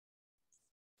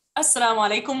Assalamu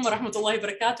alaikum wa rahmatullahi wa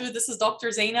barakatuh. This is Dr.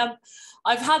 Zainab.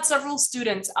 I've had several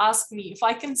students ask me if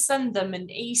I can send them an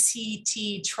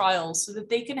ACT trial so that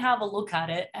they can have a look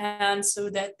at it and so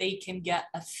that they can get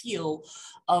a feel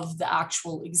of the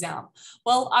actual exam.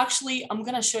 Well, actually, I'm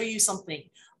going to show you something.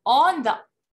 On the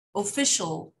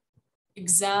official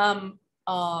exam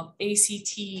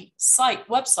ACT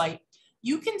website,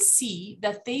 you can see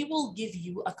that they will give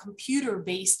you a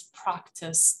computer-based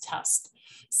practice test.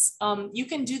 You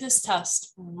can do this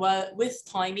test with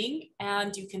timing,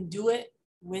 and you can do it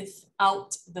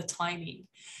without the timing.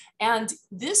 And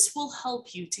this will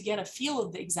help you to get a feel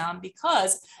of the exam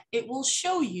because it will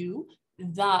show you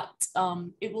that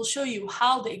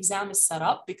how the exam is set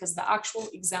up, because the actual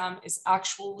exam is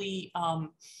actually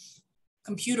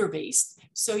computer-based.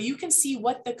 So you can see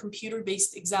what the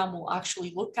computer-based exam will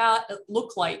actually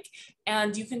look like,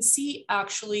 and you can see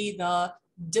actually the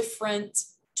different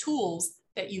tools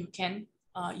that you can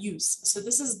use. So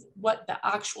this is what the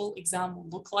actual exam will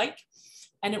look like.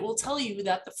 And it will tell you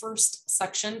that the first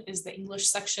section is the English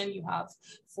section. You have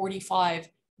 45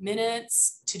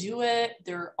 minutes to do it.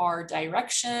 There are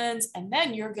directions, and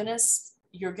then you're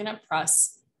gonna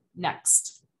press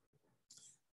next.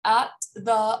 At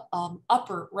the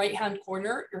upper right-hand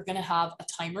corner, you're gonna have a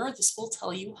timer. This will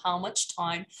tell you how much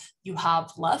time you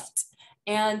have left.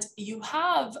 And you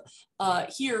have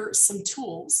here some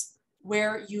tools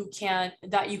that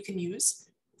you can use.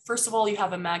 First of all, you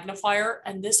have a magnifier,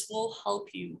 and this will help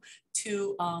you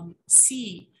to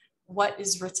see what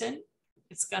is written.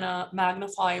 It's gonna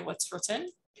magnify what's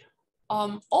written.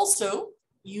 Also,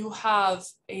 you have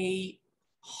a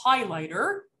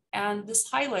highlighter, and this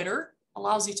highlighter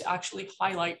allows you to actually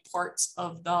highlight parts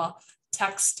of the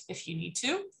text if you need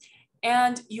to.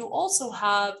 And you also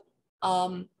have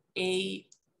a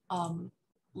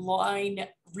line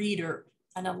reader.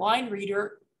 And a line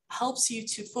reader helps you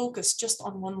to focus just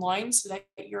on one line so that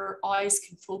your eyes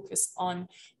can focus on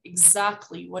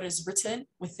exactly what is written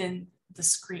within the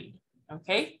screen,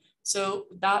 okay? So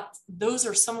those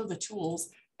are some of the tools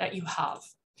that you have.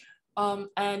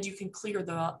 And you can clear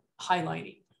the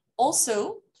highlighting.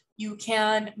 Also, you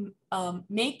can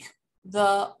make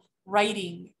the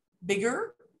writing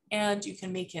bigger, and you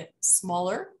can make it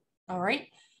smaller, all right?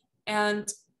 And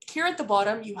here at the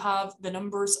bottom, you have the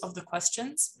numbers of the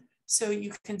questions. So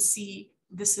you can see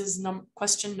this is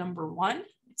question number 1.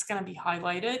 It's going to be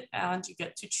highlighted, and you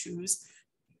get to choose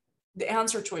the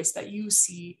answer choice that you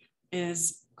see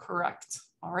is correct.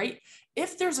 All right.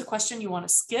 If there's a question you want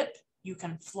to skip, you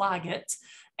can flag it,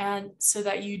 and so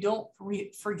that you don't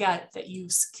forget that you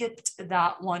skipped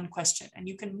that one question. And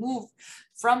you can move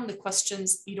from the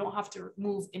questions. You don't have to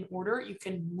move in order. You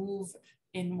can move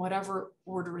in whatever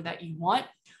order that you want.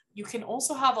 You can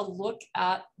also have a look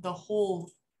at the whole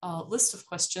list of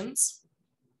questions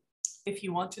if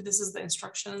you want to. This is the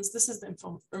instructions. This is the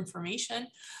information.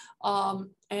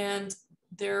 And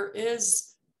there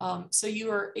is, so you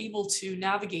are able to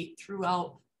navigate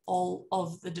throughout all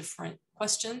of the different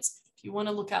questions. If you want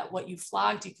to look at what you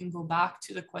flagged, you can go back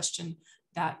to the question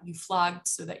that you flagged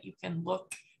so that you can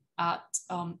look at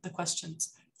the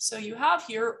questions. So you have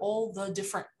here all the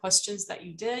different questions that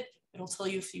you did. It'll tell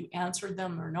you if you answered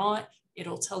them or not.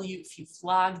 It'll tell you if you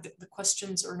flagged the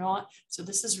questions or not. So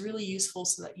this is really useful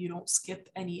so that you don't skip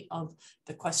any of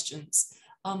the questions.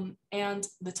 And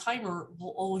the timer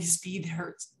will always be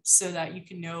there so that you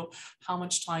can know how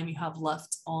much time you have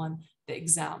left on the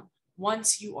exam.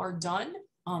 Once you are done,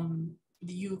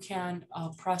 you can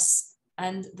press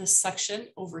end this section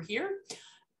over here.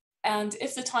 And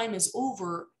if the time is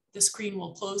over, the screen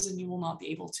will close and you will not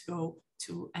be able to go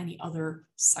to any other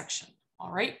section.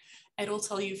 All right. It'll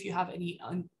tell you if you have any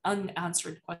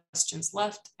unanswered questions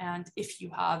left. And if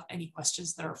you have any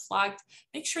questions that are flagged,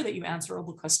 make sure that you answer all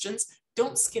the questions.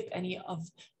 Don't skip any of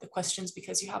the questions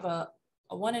because you have a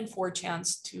 1 in 4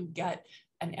 chance to get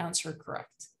an answer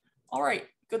correct. All right.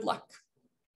 Good luck.